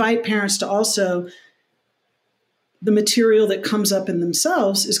 So I invite parents to also, the material that comes up in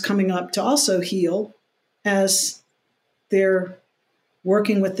themselves is coming up to also heal as they're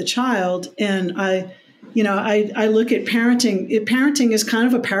working with the child. And I look at parenting. Parenting is kind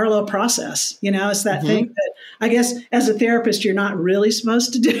of a parallel process. It's that thing that I guess as a therapist, you're not really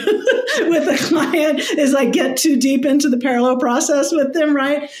supposed to do with a client is like get too deep into the parallel process with them,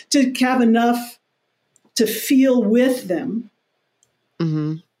 right? To have enough to feel with them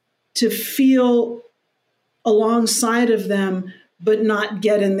to feel alongside of them, but not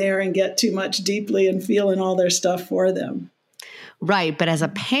get in there and get too much deeply and feeling all their stuff for them. Right. But as a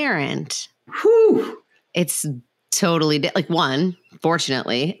parent, Whew. it's totally like one,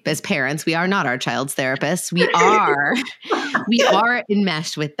 fortunately, as parents, we are not our child's therapists. We are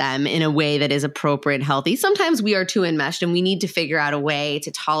enmeshed with them in a way that is appropriate and healthy. Sometimes we are too enmeshed and we need to figure out a way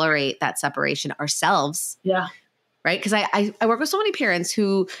to tolerate that separation ourselves. Yeah. Right. Because I work with so many parents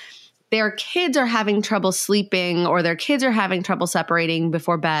who their kids are having trouble sleeping, or their kids are having trouble separating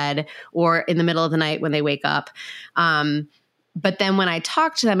before bed or in the middle of the night when they wake up. But then when I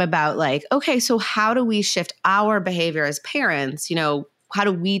talk to them about like, okay, so how do we shift our behavior as parents? You know, how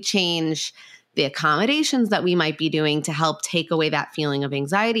do we change the accommodations that we might be doing to help take away that feeling of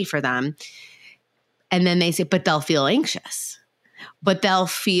anxiety for them? And then they say, but they'll feel anxious, but they'll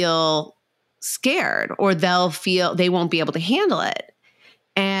feel scared, or they'll feel they won't be able to handle it.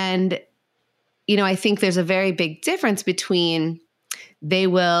 And, you know, I think there's a very big difference between they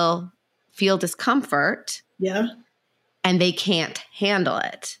will feel discomfort. Yeah. And they can't handle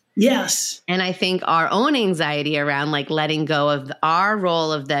it. Yes. And I think our own anxiety around like letting go of our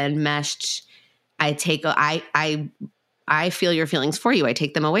role of the enmeshed, I feel your feelings for you. I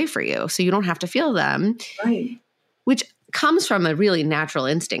take them away for you. So you don't have to feel them. Right. Which comes from a really natural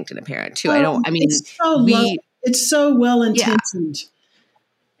instinct in a parent too. It's so well intentioned. Yeah.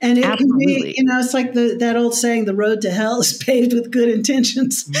 And it can be, you know, it's like that old saying, the road to hell is paved with good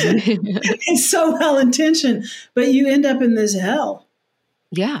intentions. It's so well intentioned, but you end up in this hell.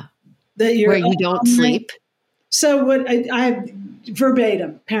 Yeah. That where you don't sleep. So what I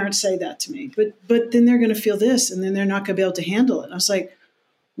verbatim, parents say that to me, but then they're going to feel this and then they're not going to be able to handle it. And I was like,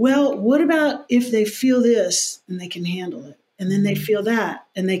 well, what about if they feel this and they can handle it? And then they feel that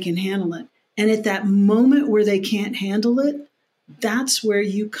and they can handle it. And at that moment where they can't handle it, that's where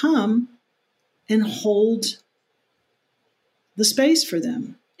you come and hold the space for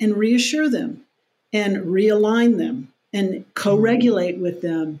them and reassure them and realign them and co-regulate with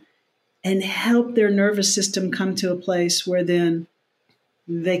them and help their nervous system come to a place where then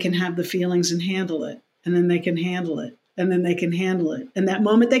they can have the feelings and handle it. And then they can handle it. And then they can handle it. And that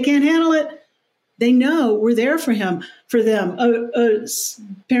moment they can't handle it, they know we're there for them.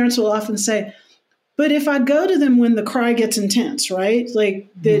 Parents will often say, but if I go to them when the cry gets intense, right? Like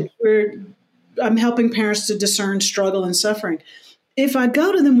that I'm helping parents to discern struggle and suffering. If I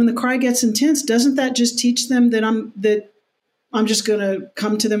go to them when the cry gets intense, doesn't that just teach them that I'm just going to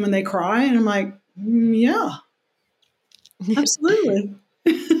come to them when they cry? And I'm like, yeah, absolutely.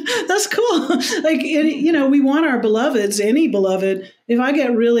 That's cool. Like, you know, we want our beloveds, any beloved. If I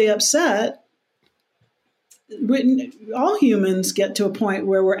get really upset, all humans get to a point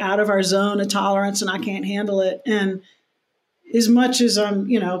where we're out of our zone of tolerance and I can't handle it. And as much as I'm,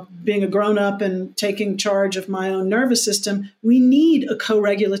 you know, being a grown up and taking charge of my own nervous system, we need a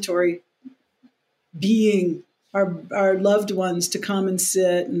co-regulatory being, our loved ones, to come and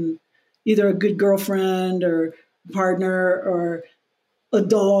sit, and either a good girlfriend or partner or a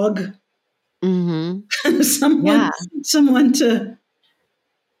dog, someone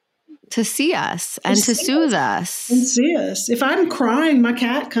to see us and to soothe us. And see us. If I'm crying, my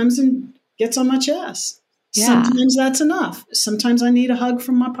cat comes and gets on my chest. Yeah. Sometimes that's enough. Sometimes I need a hug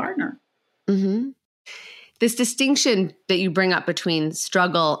from my partner. Mm-hmm. This distinction that you bring up between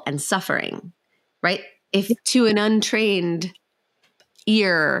struggle and suffering, right? If to an untrained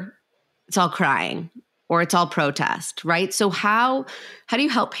ear, it's all crying or it's all protest, right? So how do you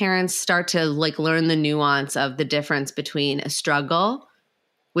help parents start to like learn the nuance of the difference between a struggle,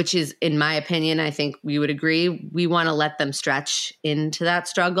 which is, in my opinion, I think we would agree, we want to let them stretch into that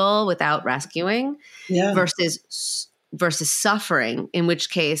struggle without rescuing, versus suffering, in which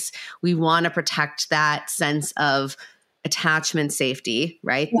case we want to protect that sense of attachment safety,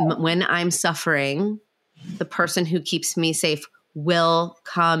 right? Yeah. When I'm suffering, the person who keeps me safe will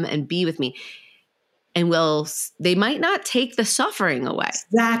come and be with me. And they might not take the suffering away.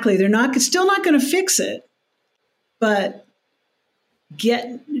 Exactly. They're still not going to fix it, but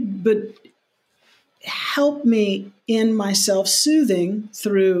help me in my self-soothing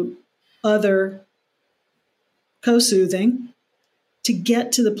through other co-soothing to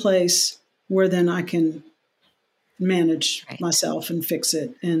get to the place where then I can manage myself and fix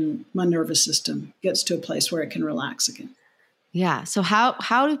it, and my nervous system gets to a place where it can relax again. Yeah. So how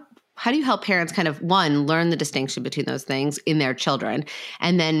do you help parents kind of, one, learn the distinction between those things in their children,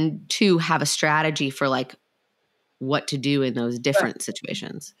 and then two, have a strategy for like what to do in those different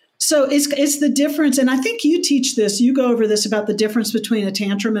situations? So it's the difference. And I think you teach this, you go over this about the difference between a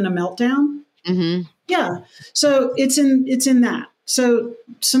tantrum and a meltdown. Mm-hmm. Yeah. So it's in that. So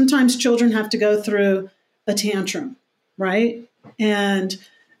sometimes children have to go through a tantrum, right? And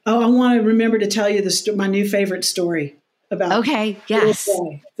I want to remember to tell you my new favorite story about Okay, yes.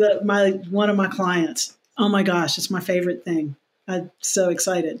 One of my clients. Oh my gosh, it's my favorite thing. I'm so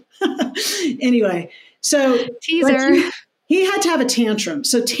excited. Anyway, so teaser. He had to have a tantrum.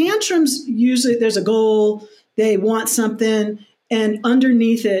 So tantrums, usually there's a goal, they want something, and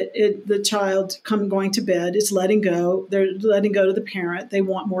underneath it the child going to bed is letting go. They're letting go to the parent. They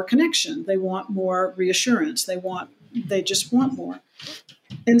want more connection. They want more reassurance. They just want more.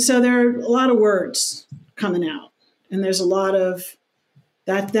 And so there are a lot of words coming out. And there's a lot of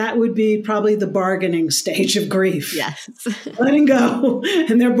that would be probably the bargaining stage of grief. Yes. Letting go,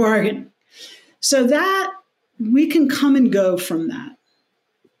 and they're bargaining. So that we can come and go from that.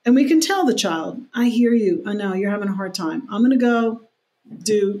 And we can tell the child, I hear you. I know you're having a hard time. I'm going to go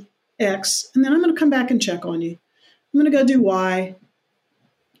do X, and then I'm going to come back and check on you. I'm going to go do Y.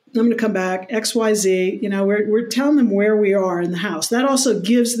 I'm going to come back, X, Y, Z. We're telling them where we are in the house. That also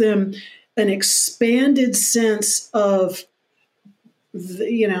gives them an expanded sense of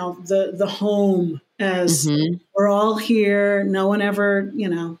the home as we're all here. No one ever,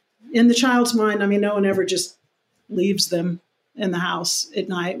 in the child's mind, no one ever just leaves them in the house at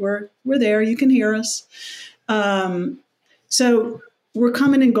night. We're there. You can hear us. So we're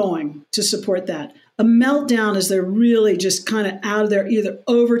coming and going to support that. A meltdown is they're really just kind of out of their, either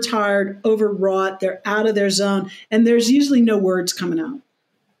overtired, overwrought, they're out of their zone, and there's usually no words coming out.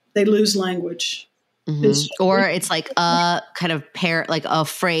 They lose language. Or it's like a kind of like a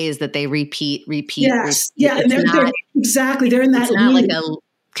phrase that they repeat. Yes. Yeah. And they're exactly. They're in that. It's not like a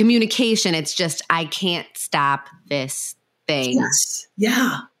communication. It's just, I can't stop this thing. Yes.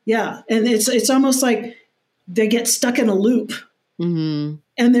 Yeah. Yeah. And it's almost like they get stuck in a loop, and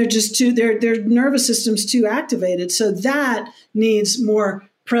they're just their nervous system's too activated. So that needs more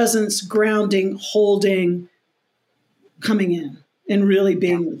presence, grounding, holding, coming in and really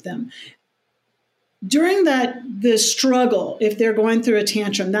being with them. During the struggle, if they're going through a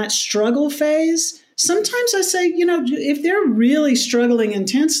tantrum, that struggle phase, sometimes I say, if they're really struggling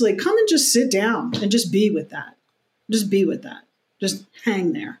intensely, come and just sit down and just be with that. Just be with that. Just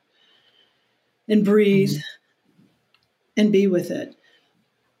hang there and breathe and be with it.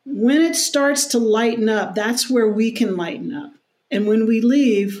 When it starts to lighten up, that's where we can lighten up. And when we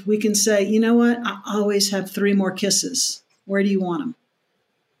leave, we can say, you know what? I always have 3 more kisses. Where do you want them?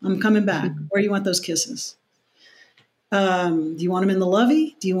 I'm coming back. Where do you want those kisses? Do you want them in the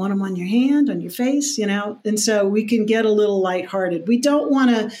lovey? Do you want them on your hand, on your face? And so we can get a little lighthearted. We want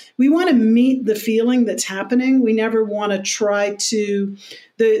to meet the feeling that's happening. We never want to try to,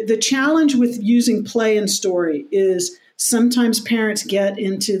 the challenge with using play and story is sometimes parents get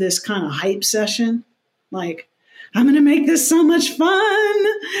into this kind of hype session. Like, I'm going to make this so much fun.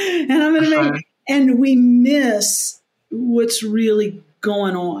 And I'm going to and we miss what's really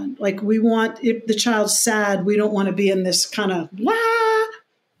going on. Like if the child's sad, we don't want to be in this kind of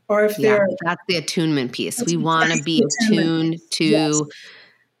or if that's the attunement piece. We want to be attuned to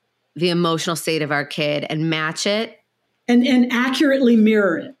the emotional state of our kid and match it and accurately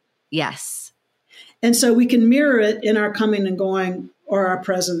mirror it. Yes. And so we can mirror it in our coming and going, or our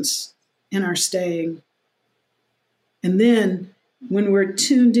presence in our staying. And then when we're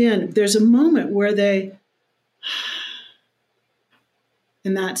tuned in, there's a moment where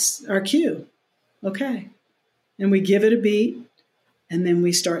and that's our cue. Okay. And we give it a beat, and then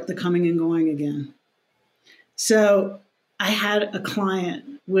we start the coming and going again. So I had a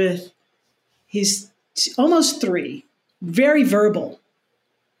client he's almost 3, very verbal,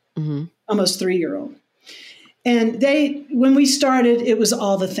 almost 3-year-old. And when we started, it was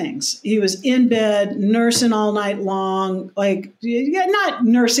all the things. He was in bed, nursing all night long, not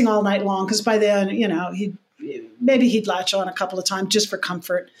nursing all night long, because by then, he'd latch on a couple of times just for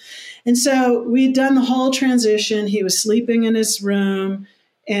comfort. And so we'd done the whole transition. He was sleeping in his room,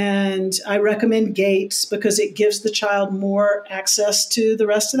 and I recommend gates because it gives the child more access to the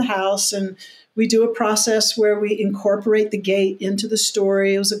rest of the house. And we do a process where we incorporate the gate into the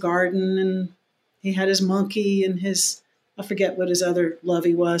story. It was a garden, and he had his monkey and I forget what his other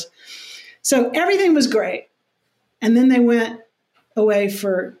lovey was. So everything was great. And then they went away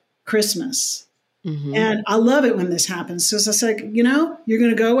for Christmas. And I love it when this happens. Because I said, you're going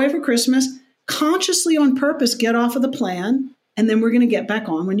to go away for Christmas, consciously on purpose, get off of the plan, and then we're going to get back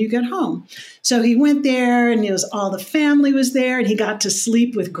on when you get home. So he went there, and all the family was there, and he got to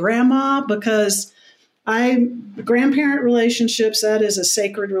sleep with grandma because grandparent relationships, that is a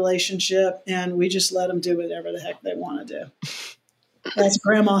sacred relationship, and we just let them do whatever the heck they want to do. That's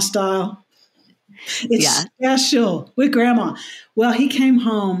grandma style. It's special with grandma. Well, he came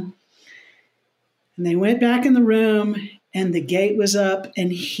home and they went back in the room and the gate was up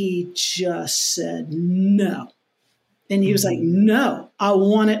and he just said, no. And he was like, no, I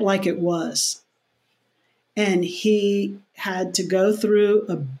want it like it was. And he had to go through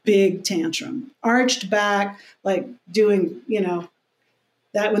a big tantrum, arched back, like doing,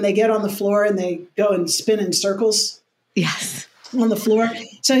 that when they get on the floor and they go and spin in circles. Yes. On the floor.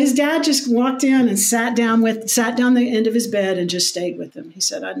 So his dad just walked in and sat down the end of his bed and just stayed with him. He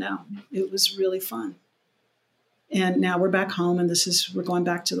said, I know. It was really fun. And now we're back home and we're going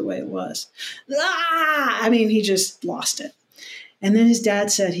back to the way it was. He just lost it. And then his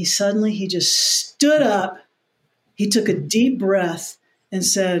dad said he just stood up. He took a deep breath and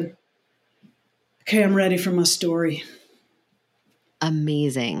said, okay, I'm ready for my story.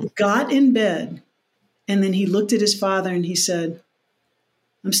 Amazing. Got in bed. And then he looked at his father and he said,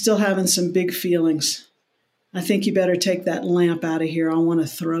 I'm still having some big feelings. I think you better take that lamp out of here. I want to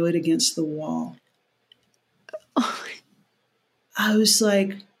throw it against the wall. Oh. I was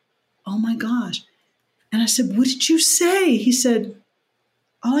like, oh my gosh. And I said, what did you say? He said,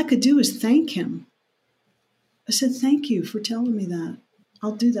 all I could do is thank him. I said, thank you for telling me that.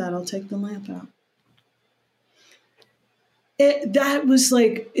 I'll do that. I'll take the lamp out. That was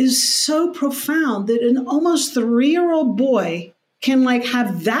is so profound that an almost 3-year-old boy can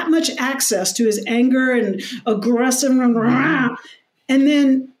have that much access to his anger and aggressive and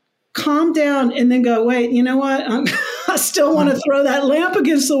then calm down and then go, wait, you know what? I still want to throw that lamp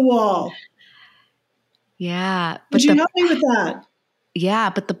against the wall. Yeah. Would you help me with that?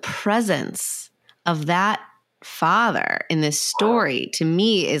 Yeah. But the presence of that father in this story to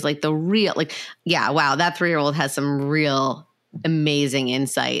me is the real, wow, that 3-year-old has some real amazing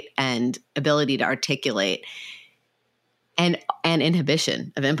insight and ability to articulate and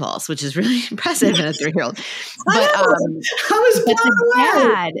inhibition of impulse, which is really impressive in a 3-year-old. But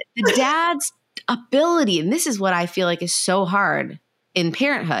the dad's ability, and this is what I feel like is so hard in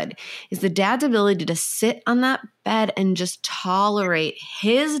parenthood, is the dad's ability to sit on that bed and just tolerate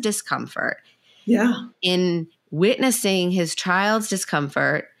his discomfort. Yeah. In witnessing his child's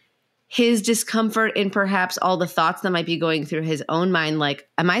discomfort, his discomfort in perhaps all the thoughts that might be going through his own mind.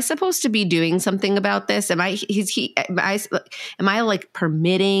 Am I supposed to be doing something about this? Am I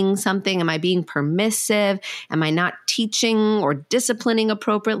permitting something? Am I being permissive? Am I not teaching or disciplining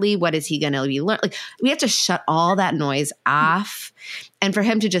appropriately? What is he going to be learning? We have to shut all that noise off. And for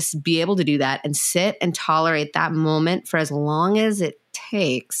him to just be able to do that and sit and tolerate that moment for as long as it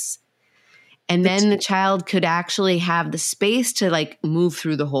takes. And then the child could actually have the space to move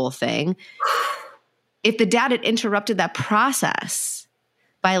through the whole thing. If the dad had interrupted that process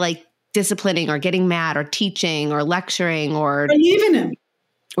by disciplining or getting mad or teaching or lecturing or leaving him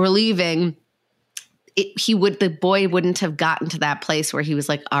the boy wouldn't have gotten to that place where he was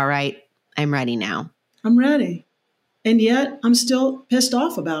like, all right, I'm ready now. I'm ready. And yet I'm still pissed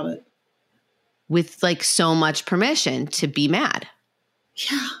off about it. With so much permission to be mad.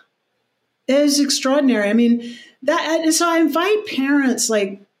 Yeah. It is extraordinary. So I invite parents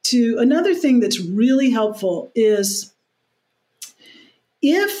to another thing that's really helpful is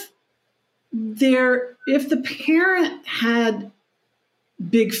if the parent had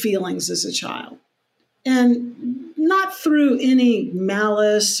big feelings as a child and not through any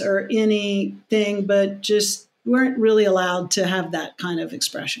malice or anything, but just weren't really allowed to have that kind of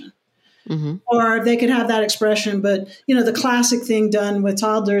expression. Mm-hmm. Or they could have that expression, but the classic thing done with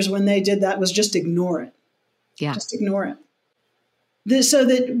toddlers when they did that was just ignore it. Yeah. Just ignore it. So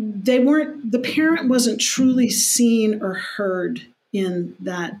that the parent wasn't truly seen or heard in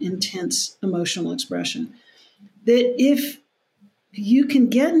that intense emotional expression. That if you can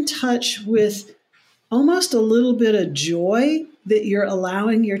get in touch with almost a little bit of joy that you're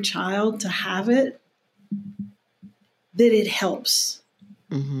allowing your child to have it, that it helps.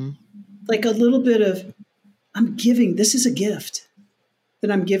 Mm-hmm. A little bit of, this is a gift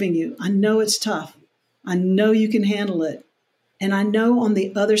that I'm giving you. I know it's tough. I know you can handle it. And I know on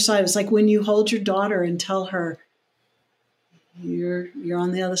the other side, it's like when you hold your daughter and tell her, you're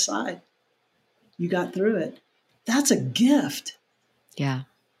on the other side. You got through it. That's a gift. Yeah.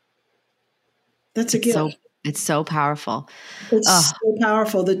 That's a gift. It's so powerful. It's so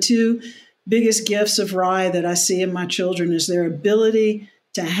powerful. The two biggest gifts of Rye that I see in my children is their ability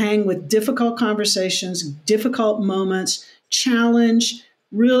to hang with difficult conversations, difficult moments, challenge,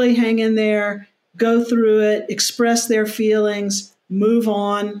 really hang in there, go through it, express their feelings, move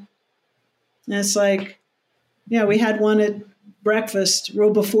on. And it's we had one at breakfast,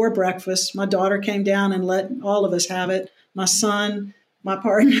 before breakfast. My daughter came down and let all of us have it. My son my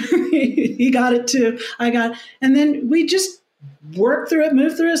partner. He got it too. And then we just worked through it,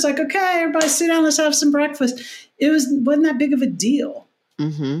 moved through it. It's like, okay, everybody sit down, let's have some breakfast. Wasn't that big of a deal.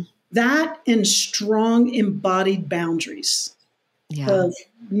 Mm-hmm. That and strong embodied boundaries of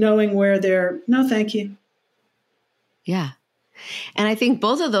knowing where no, thank you. Yeah. And I think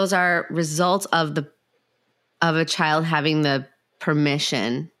both of those are results of a child having the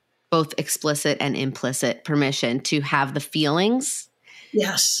permission, both explicit and implicit permission to have the feelings.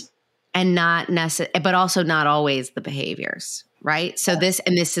 Yes. And not but also not always the behaviors, right? So this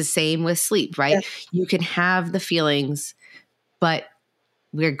is same with sleep, right? Yes. You can have the feelings, but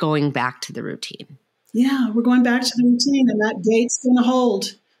we're going back to the routine. Yeah, we're going back to the routine, and that gate's going to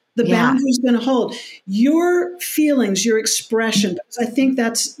hold. The boundary's going to hold. Your feelings, your expression, because I think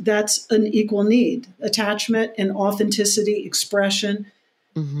that's an equal need. Attachment and authenticity, expression.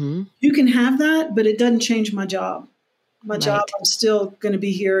 Mm-hmm. You can have that, but it doesn't change my job. My job, I'm still going to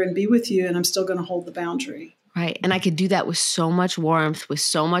be here and be with you, and I'm still going to hold the boundary. Right. And I could do that with so much warmth, with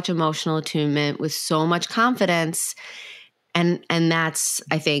so much emotional attunement, with so much confidence. And I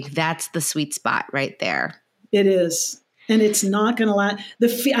think that's the sweet spot right there. It is. And it's not going to last.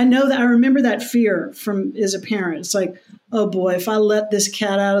 I know that I remember that fear from as a parent. It's like, oh boy, if I let this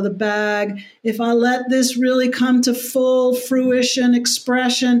cat out of the bag, if I let this really come to full fruition,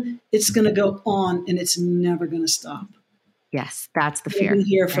 expression, it's going to go on and it's never going to stop. Yes, that's the fear. Be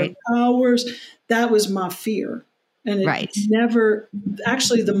here for hours. That was my fear. And it never,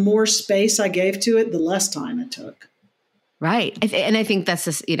 actually, the more space I gave to it, the less time it took. Right. And I think that's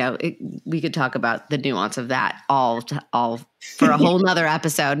just, we could talk about the nuance of that all for a whole nother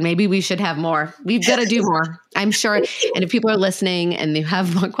episode. Maybe we should have more. We've got to do more, I'm sure. And if people are listening and they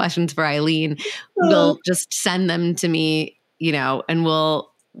have more questions for Eileen, we'll just send them to me, and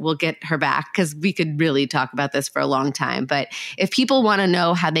we'll get her back, because we could really talk about this for a long time. But if people want to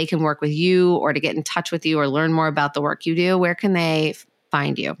know how they can work with you or to get in touch with you or learn more about the work you do, where can they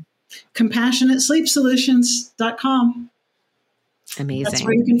find you? CompassionateSleepSolutions.com. Amazing. That's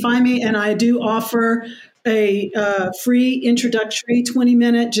where you can find me. And I do offer a free introductory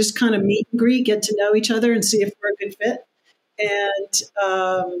 20-minute just kind of meet and greet, get to know each other and see if we're a good fit. And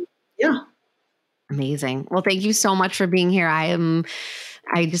Amazing. Well, thank you so much for being here. I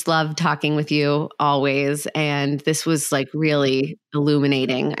just love talking with you always. And this was really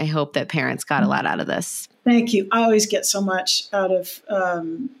illuminating. I hope that parents got a lot out of this. Thank you. I always get so much out of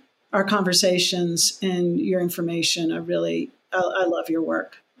our conversations and your information. I love your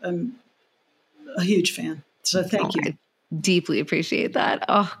work. I'm a huge fan. So thank you. I deeply appreciate that.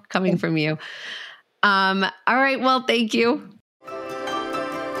 Oh, coming from you. All right. Well, thank you.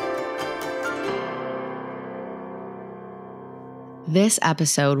 This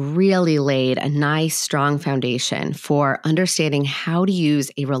episode really laid a nice, strong foundation for understanding how to use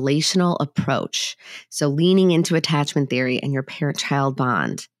a relational approach. So leaning into attachment theory and your parent-child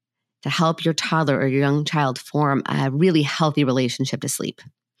bond to help your toddler or your young child form a really healthy relationship to sleep.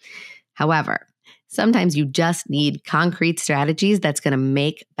 However, sometimes you just need concrete strategies that's going to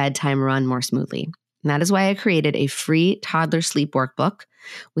make bedtime run more smoothly. And that is why I created a free toddler sleep workbook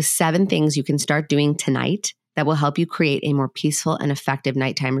with 7 things you can start doing tonight that will help you create a more peaceful and effective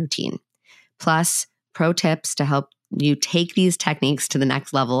nighttime routine. Plus, pro tips to help you take these techniques to the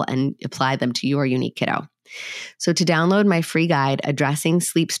next level and apply them to your unique kiddo. So to download my free guide, Addressing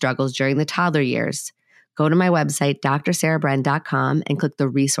Sleep Struggles During the Toddler Years, go to my website, drsarahbren.com, and click the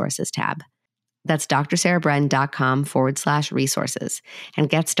Resources tab. That's drsarahbren.com/resources, and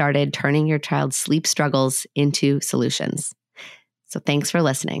get started turning your child's sleep struggles into solutions. So thanks for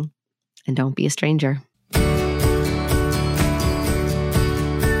listening, and don't be a stranger.